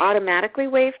youth is automatically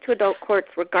waived to adult courts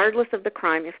regardless of the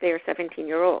crime if they are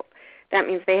 17-year-old. That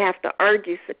means they have to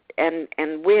argue and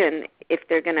win if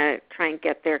they're going to try and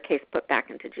get their case put back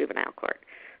into juvenile court.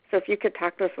 So if you could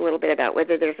talk to us a little bit about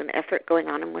whether there's an effort going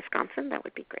on in Wisconsin, that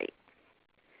would be great.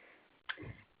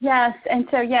 Yes, and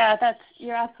so,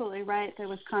 you're absolutely right that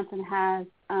Wisconsin has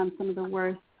some of the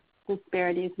worst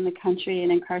disparities in the country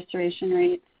in incarceration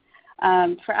rates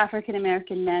for African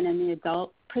American men in the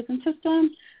adult prison system,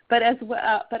 but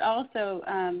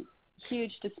also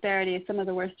huge disparities, some of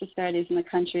the worst disparities in the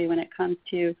country when it comes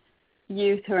to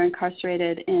youth who are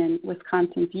incarcerated in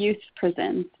Wisconsin's youth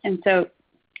prisons. And so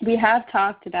we have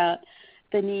talked about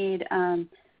the need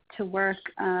to work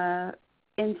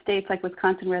in states like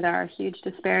Wisconsin where there are huge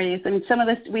disparities. I mean,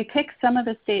 we picked some of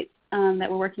the states that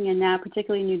we're working in now,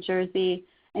 particularly New Jersey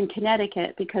and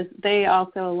Connecticut, because they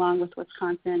also, along with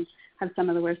Wisconsin, have some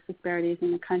of the worst disparities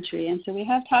in the country. And so we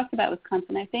have talked about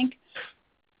Wisconsin. I think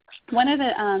one of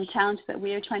the challenges that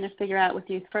we are trying to figure out with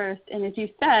YouthFirst, and as you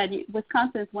said,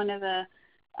 Wisconsin is one of the,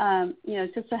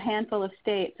 just a handful of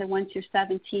states that once you're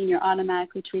 17, you're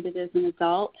automatically treated as an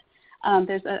adult.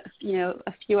 There's a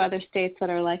few other states that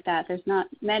are like that. There's not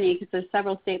many because there's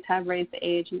several states have raised the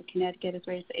age, and Connecticut has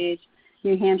raised the age,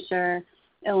 New Hampshire,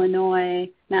 Illinois,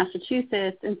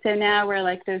 Massachusetts, and so now we're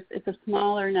like it's a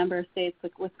smaller number of states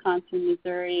like Wisconsin,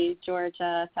 Missouri,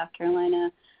 Georgia, South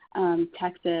Carolina,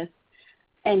 Texas,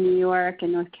 and New York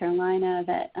and North Carolina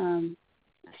that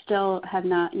still have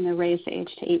not, raised the age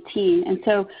to 18. And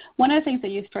so one of the things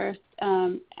that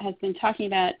YouthFirst has been talking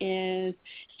about is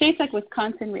states like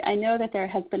Wisconsin. I know that there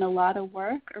has been a lot of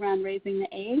work around raising the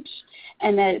age,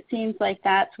 and that it seems like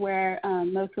that's where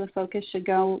most of the focus should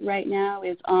go right now,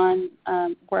 is on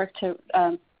work to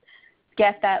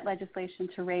get that legislation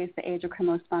to raise the age of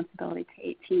criminal responsibility to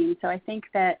 18. So I think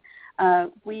that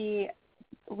we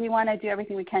want to do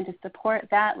everything we can to support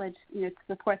that,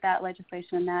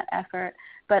 legislation and that effort.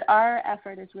 But our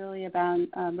effort is really about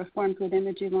reforms within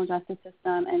the juvenile justice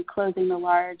system and closing the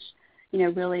large,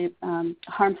 really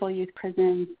harmful youth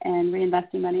prisons and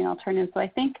reinvesting money in alternatives. So I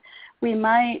think we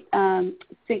might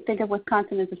think of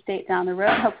Wisconsin as a state down the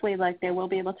road. Hopefully, they will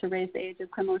be able to raise the age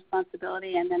of criminal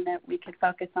responsibility, and then that we could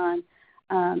focus on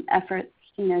efforts,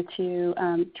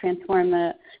 to transform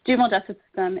the juvenile justice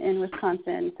system in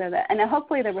Wisconsin, so that, and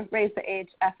hopefully the raise the age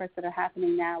efforts that are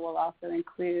happening now will also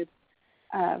include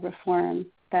reform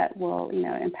that will,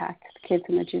 impact kids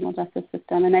in the juvenile justice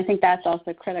system. And I think that's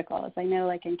also critical. As I know,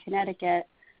 in Connecticut,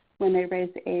 when they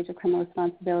raised the age of criminal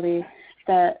responsibility,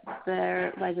 that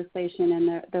their legislation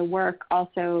and their work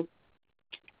also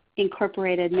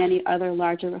incorporated many other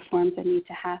larger reforms that need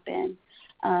to happen.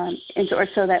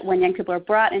 So that when young people are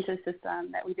brought into the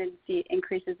system, that we didn't see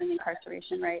increases in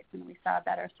incarceration rates, and we saw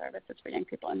better services for young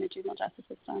people in the juvenile justice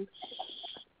system.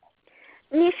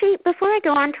 Nishi, before I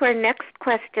go on to our next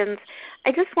questions,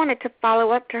 I just wanted to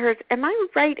follow up to hers. Am I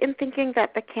right in thinking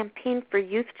that the Campaign for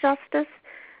Youth Justice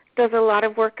does a lot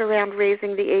of work around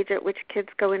raising the age at which kids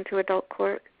go into adult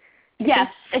court? Yes,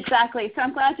 exactly. So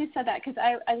I'm glad you said that, because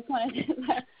I just wanted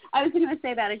to I was going to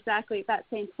say that exactly, that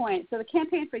same point. So the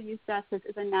Campaign for Youth Justice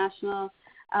is a national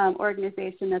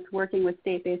organization that's working with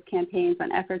state-based campaigns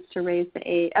on efforts to raise the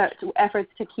age,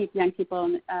 efforts to keep young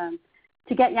people,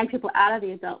 to get young people out of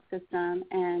the adult system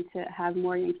and to have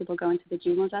more young people go into the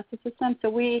juvenile justice system. So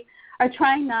we are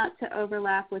trying not to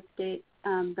overlap with states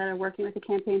that are working with the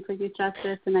Campaign for Youth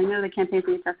Justice, and I know the Campaign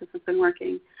for Youth Justice has been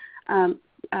working.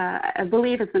 I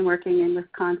believe it's been working in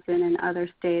Wisconsin and other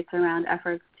states around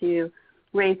efforts to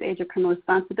raise the age of criminal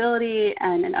responsibility,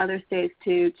 and in other states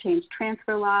to change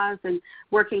transfer laws, and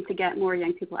working to get more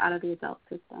young people out of the adult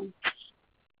system.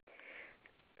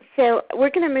 So we're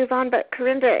going to move on, but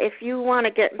Corinda, if you want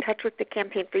to get in touch with the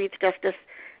Campaign for Youth Justice,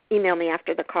 email me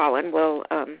after the call and we'll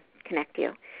connect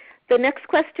you. The next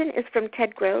question is from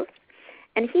Ted Groves,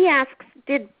 and he asks,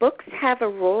 did books have a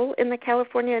role in the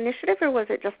California initiative, or was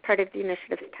it just part of the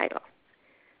initiative's title?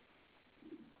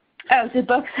 Oh, did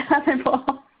books have a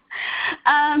role?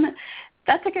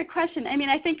 That's a good question. I mean,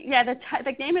 I think,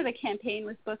 the name of the campaign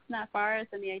was Books Not Bars,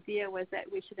 and the idea was that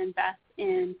we should invest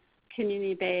in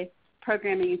community-based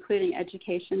programming, including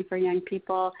education for young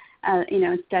people,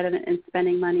 instead of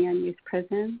spending money on youth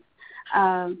prisons.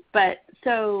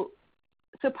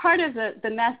 So part of the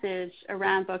message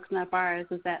around Books Not Bars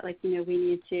is that, we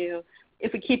need to,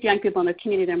 if we keep young people in the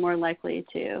community, they're more likely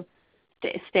to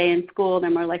stay in school,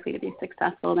 they're more likely to be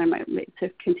successful, they're more likely to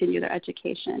continue their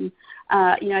education.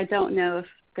 I don't know if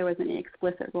there was any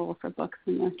explicit role for books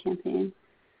in the campaign.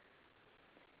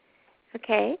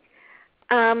 Okay.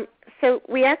 So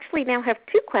we actually now have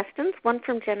two questions, one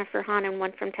from Jennifer Hahn and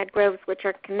one from Ted Groves, which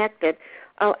are connected.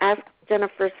 I'll ask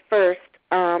Jennifer's first,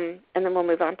 and then we'll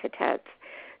move on to Ted's.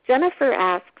 Jennifer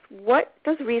asks, what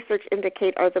does research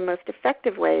indicate are the most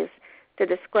effective ways to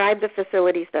describe the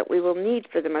facilities that we will need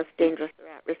for the most dangerous or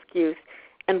at-risk youth,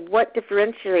 and what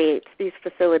differentiates these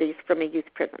facilities from a youth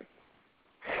prison?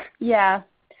 Yeah.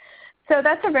 So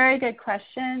that's a very good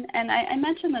question, and I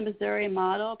mentioned the Missouri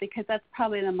model because that's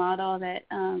probably the model that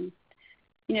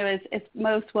is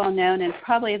most well known and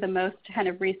probably the most kind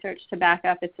of research to back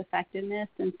up its effectiveness.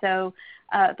 And so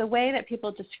the way that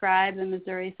people describe the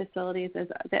Missouri facilities is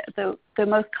the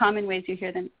most common ways you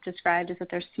hear them described is that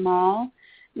they're small,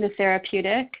 they're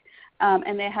therapeutic,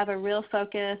 and they have a real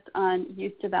focus on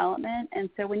youth development. And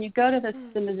so when you go to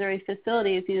the Missouri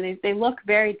facilities, they look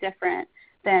very different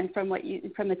than from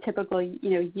the typical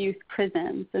youth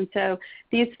prisons. And so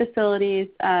these facilities,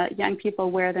 young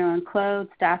people wear their own clothes,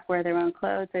 staff wear their own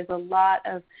clothes. There's a lot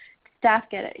of staff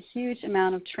get a huge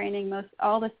amount of training.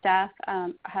 All the staff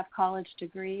have college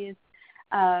degrees,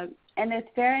 and it's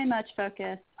very much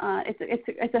focused on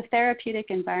it's a therapeutic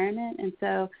environment. And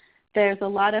so there's a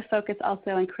lot of focus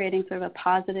also on creating sort of a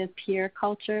positive peer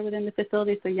culture within the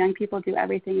facility. So young people do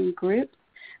everything in groups.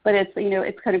 But it's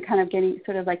it's kind of getting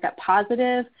sort of like that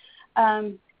positive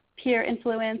peer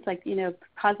influence,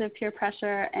 positive peer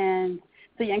pressure, and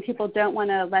so young people don't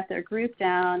want to let their group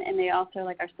down, and they also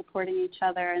are supporting each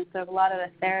other, and so a lot of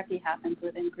the therapy happens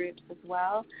within groups as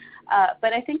well.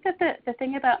 But I think that the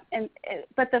thing about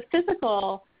but the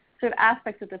physical sort of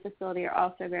aspects of the facility are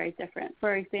also very different.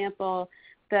 For example,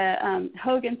 the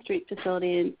Hogan Street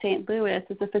facility in St. Louis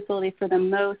is a facility for the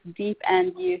most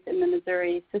deep-end youth in the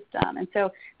Missouri system. And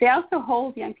so they also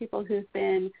hold young people who've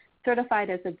been certified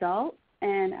as adults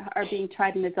and are being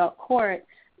tried in adult court.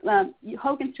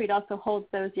 Hogan Street also holds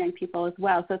those young people as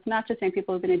well. So it's not just young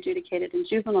people who've been adjudicated in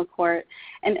juvenile court.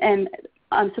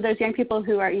 So there's young people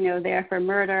who are, there for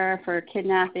murder, for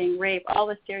kidnapping, rape, all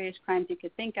the serious crimes you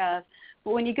could think of.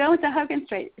 But when you go into Hogan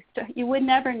Street, you would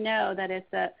never know that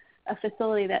it's a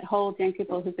facility that holds young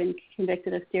people who've been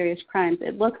convicted of serious crimes.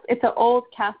 It's an old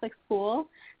Catholic school.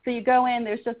 So you go in,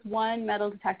 there's just one metal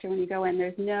detector when you go in.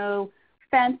 There's no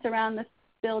fence around the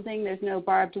building. There's no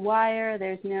barbed wire.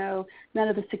 There's none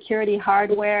of the security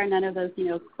hardware, none of those,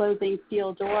 closing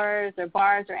steel doors or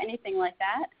bars or anything like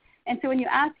that. And so when you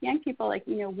ask young people,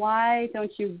 why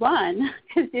don't you run?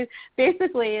 Because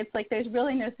basically it's like there's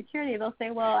really no security. They'll say,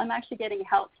 well, I'm actually getting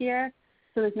help here,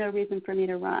 so there's no reason for me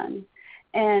to run.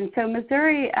 And so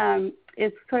Missouri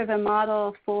is sort of a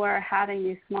model for having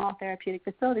these small therapeutic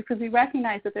facilities because we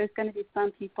recognize that there's going to be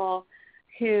some people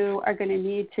who are going to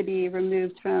need to be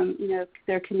removed from,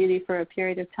 their community for a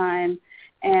period of time.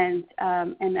 And I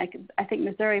think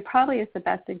Missouri probably is the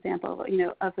best example,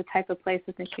 of the type of place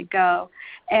that they could go.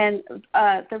 And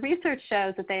the research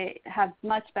shows that they have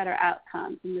much better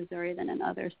outcomes in Missouri than in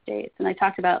other states. And I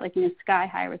talked about,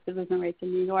 sky-high recidivism rates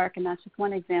in New York, and that's just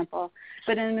one example.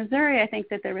 But in Missouri, I think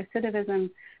that the recidivism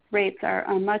rates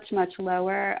are much, much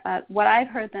lower. What I've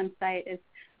heard them cite is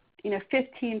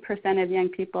 15% of young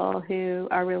people who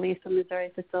are released from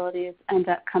Missouri facilities end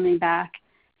up coming back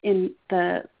in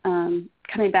the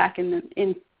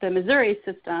Missouri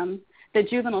system, the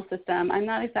juvenile system. I'm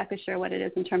not exactly sure what it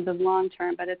is in terms of long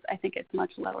term, but I think it's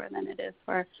much lower than it is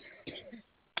for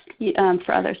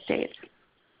other states.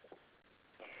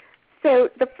 So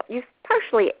you've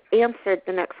partially answered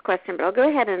the next question, but I'll go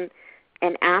ahead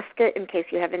and ask it in case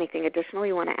you have anything additional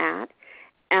you want to add.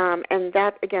 And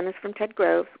that, again, is from Ted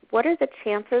Groves. What are the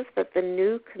chances that the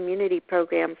new community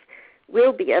programs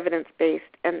will be evidence-based,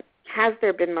 and has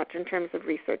there been much in terms of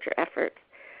research or efforts?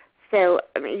 So,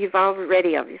 you've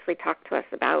already obviously talked to us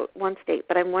about one state,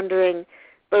 but I'm wondering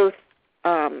both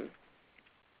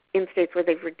in states where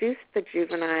they've reduced the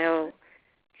juvenile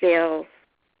jails,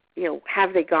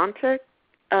 have they gone to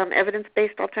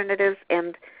evidence-based alternatives?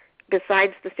 And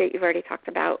besides the state you've already talked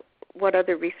about, what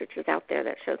other research is out there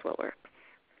that shows what works?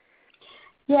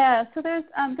 Yeah, so there's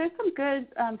some good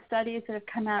studies that have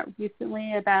come out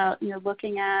recently about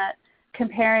looking at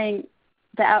comparing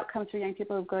the outcomes for young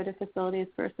people who go to facilities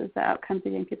versus the outcomes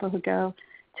of young people who go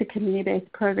to community-based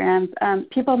programs.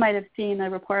 People might have seen a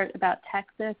report about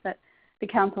Texas that the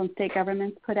Council on State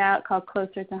Governments put out called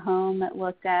Closer to Home that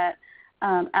looked at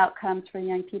outcomes for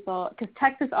young people, because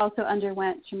Texas also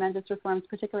underwent tremendous reforms,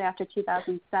 particularly after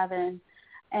 2007,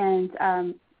 and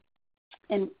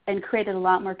created a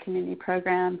lot more community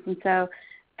programs. And so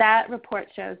that report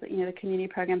shows that, the community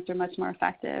programs are much more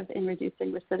effective in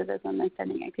reducing recidivism than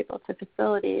sending young people to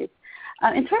facilities.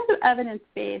 In terms of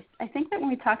evidence-based, I think that when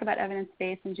we talk about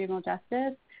evidence-based in juvenile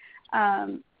justice,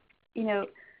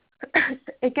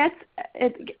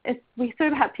 we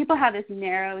sort of have, people have this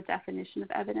narrow definition of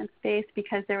evidence-based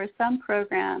because there are some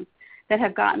programs that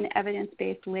have gotten the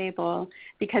evidence-based label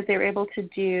because they were able to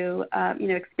do,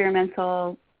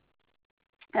 experimental.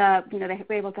 They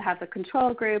were able to have the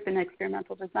control group and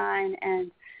experimental design, and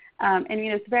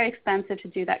it's very expensive to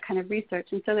do that kind of research.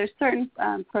 And so there's certain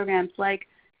programs like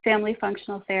family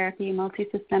functional therapy,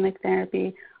 multi-systemic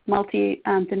therapy,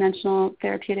 multi-dimensional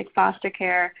therapeutic foster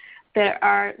care that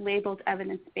are labeled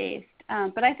evidence-based.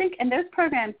 But I think, and those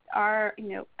programs are,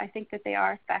 I think that they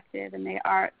are effective, and they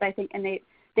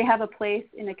have a place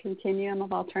in a continuum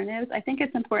of alternatives. I think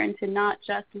it's important to not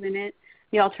just limit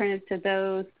the alternatives to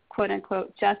those, quote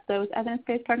unquote, just those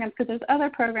evidence-based programs, because there's other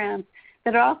programs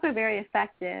that are also very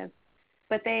effective,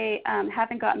 but they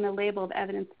haven't gotten the label of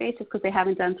evidence-based just because they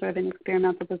haven't done sort of an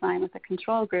experimental design with a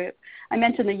control group. I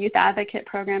mentioned the Youth Advocate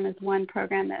program is one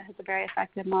program that has a very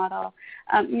effective model.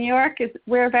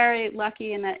 We're very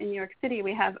lucky in that in New York City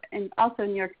we have, and also in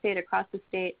New York State, across the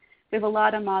state, we have a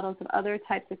lot of models of other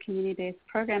types of community-based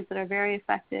programs that are very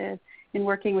effective in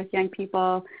working with young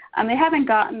people. They haven't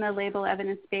gotten the label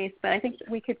evidence-based, but I think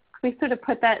we sort of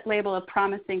put that label of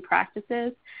promising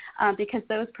practices because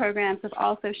those programs have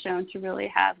also shown to really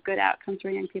have good outcomes for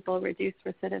young people, reduce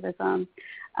recidivism,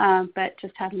 but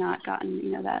just have not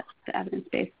gotten, the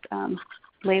evidence-based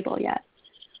label yet.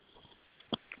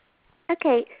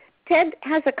 Okay. Ted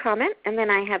has a comment, and then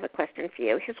I have a question for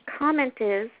you. His comment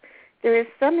is, there is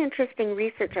some interesting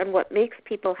research on what makes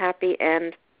people happy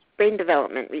and brain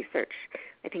development research.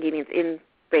 I think he means in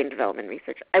brain development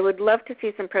research. I would love to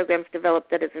see some programs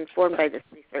developed that is informed by this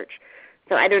research.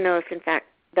 So I don't know if, in fact,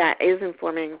 that is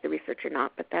informing the research or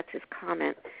not, but that's his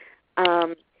comment.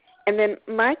 And then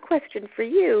my question for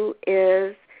you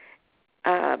is,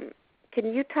 can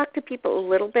you talk to people a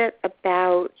little bit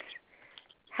about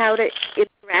how to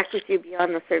interact with you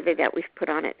beyond the survey that we've put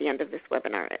on at the end of this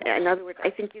webinar? In other words,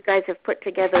 I think you guys have put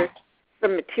together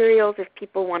some materials. If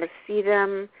people want to see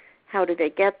them, how do they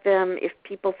get them? If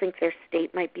people think their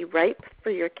state might be ripe for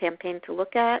your campaign to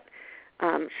look at,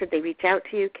 should they reach out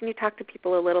to you? Can you talk to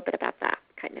people a little bit about that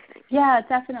kind of thing? Yeah,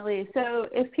 definitely. So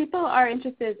if people are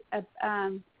interested,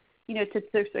 to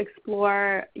sort of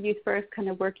explore YouthFirst kind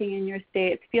of working in your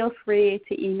state, feel free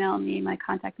to email me. My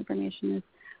contact information is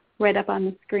right up on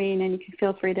the screen, and you can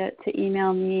feel free to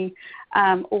email me,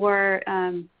 or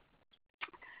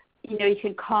you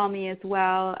can call me as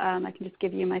well. I can just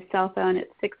give you my cell phone.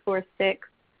 It's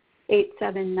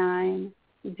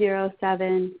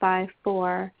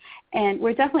 646-879-0754, and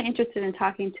we're definitely interested in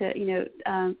talking to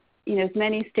as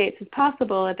many states as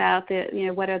possible about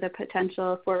what are the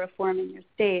potential for reform in your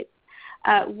state.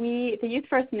 The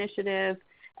YouthFirst initiative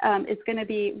is going to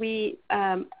be, we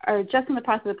are just in the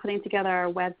process of putting together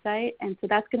our website, and so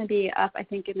that's going to be up, I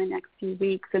think, in the next few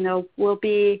weeks, and there will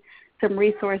be some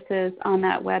resources on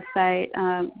that website.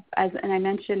 And I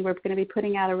mentioned, we're going to be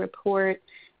putting out a report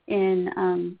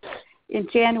in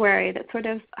January that sort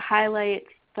of highlights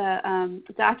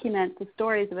documents the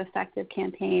stories of effective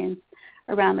campaigns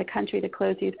around the country to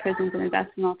close youth prisons and invest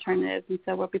in alternatives. And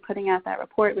so we'll be putting out that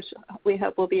report, which we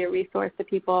hope will be a resource to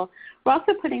people. We're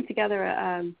also putting together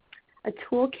a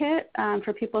toolkit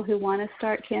for people who want to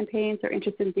start campaigns or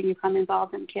interested in become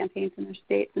involved in campaigns in their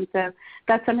states. And so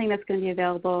that's something that's going to be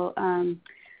available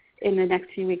in the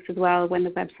next few weeks as well when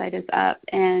the website is up.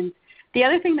 And the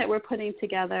other thing that we're putting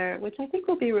together, which I think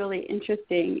will be really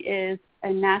interesting, is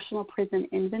a national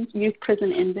youth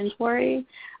prison inventory.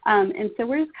 And so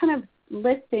we're just kind of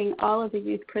listing all of the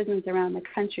youth prisons around the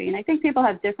country. And I think people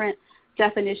have different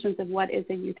definitions of what is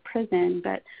a youth prison,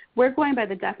 but we're going by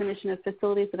the definition of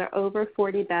facilities that are over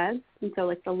 40 beds, and so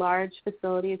like the large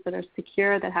facilities that are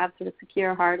secure, that have sort of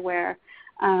secure hardware,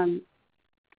 as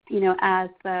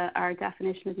our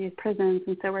definition of youth prisons.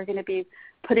 And so we're going to be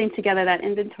putting together that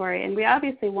inventory, and we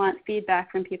obviously want feedback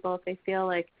from people if they feel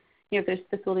like if there's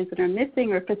facilities that are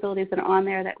missing or facilities that are on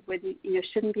there that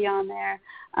shouldn't be on there.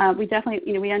 We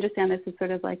definitely, we understand this is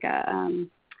sort of like a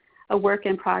work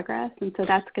in progress, and so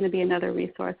that's going to be another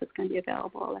resource that's going to be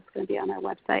available. That's going to be on our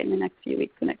website in the next few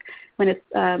weeks when it's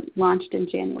launched in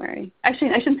January. Actually,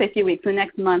 I shouldn't say a few weeks, the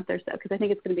next month or so, because I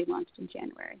think it's going to be launched in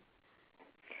January.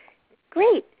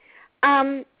 Great.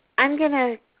 I'm going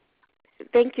to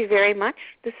thank you very much.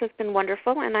 This has been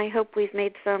wonderful, and I hope we've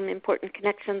made some important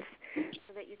connections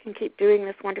so that you can keep doing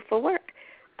this wonderful work.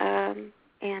 And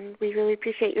we really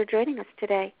appreciate your joining us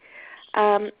today.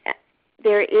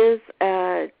 There is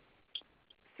a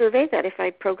survey that, if I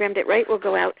programmed it right, will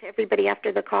go out to everybody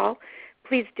after the call.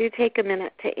 Please do take a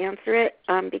minute to answer it,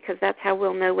 because that's how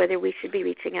we'll know whether we should be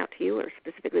reaching out to you, or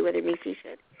specifically whether Mishi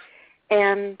should.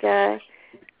 And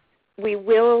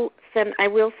I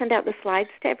will send out the slides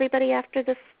to everybody after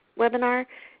this webinar.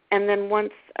 And then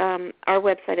once our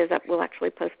website is up, we'll actually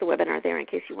post the webinar there in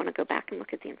case you want to go back and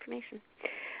look at the information.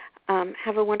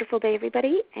 Have a wonderful day,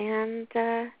 everybody, and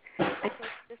I hope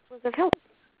this was of help.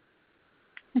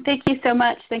 Thank you so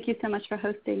much. Thank you so much for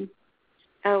hosting.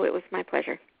 Oh, it was my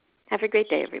pleasure. Have a great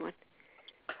day, everyone.